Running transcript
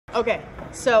Okay,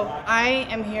 so I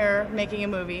am here making a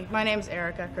movie. My name's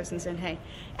Erika Christensen, hey.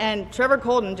 And Trevor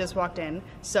Colden just walked in,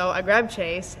 so I grabbed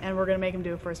Chase, and we're gonna make him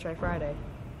do a First Try Friday.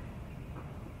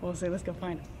 We'll see, let's go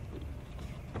find him.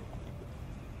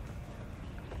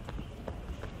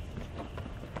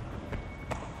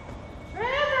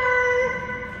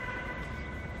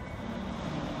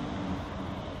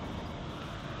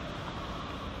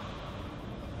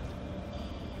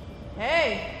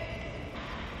 Hey!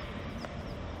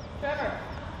 Trevor!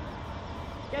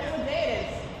 Guess what day it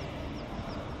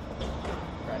is?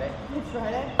 Friday. It's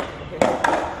Friday?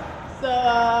 So,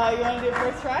 you want to do a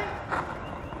first try?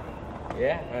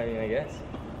 Yeah, I guess.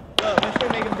 Oh, what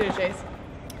should we make him do, Chase?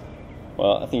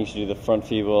 Well, I think you should do the front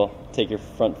feeble, take your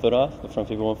front foot off, the front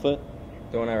feeble 1 foot.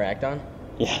 The one I racked on?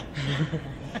 Yeah.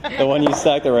 The one you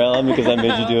stacked the rail on because I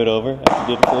made you do it over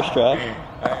after you did the first try.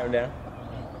 Alright, I'm down.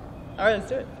 Alright, let's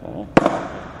do it.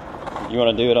 You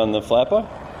want to do it on the flat bar?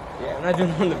 Yeah, I'm not doing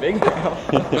it on the big rail.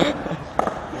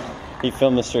 He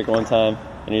filmed this trick one time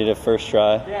and he did a first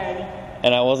try.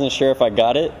 And I wasn't sure if I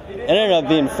got it. It ended up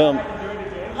being filmed.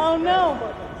 Oh no!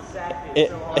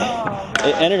 It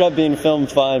ended up being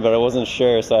filmed fine, but I wasn't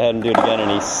sure, so I had him do it again,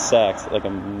 and he sacked like a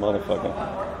motherfucker.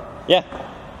 Yeah.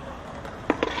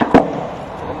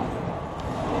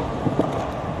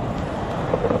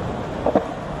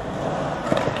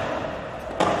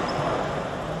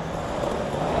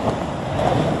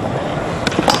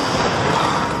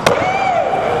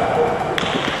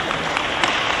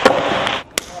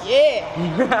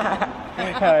 Yeah!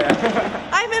 Hell yeah.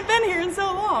 I haven't been here in so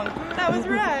long. That was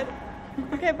rad.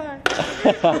 Okay,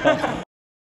 bye.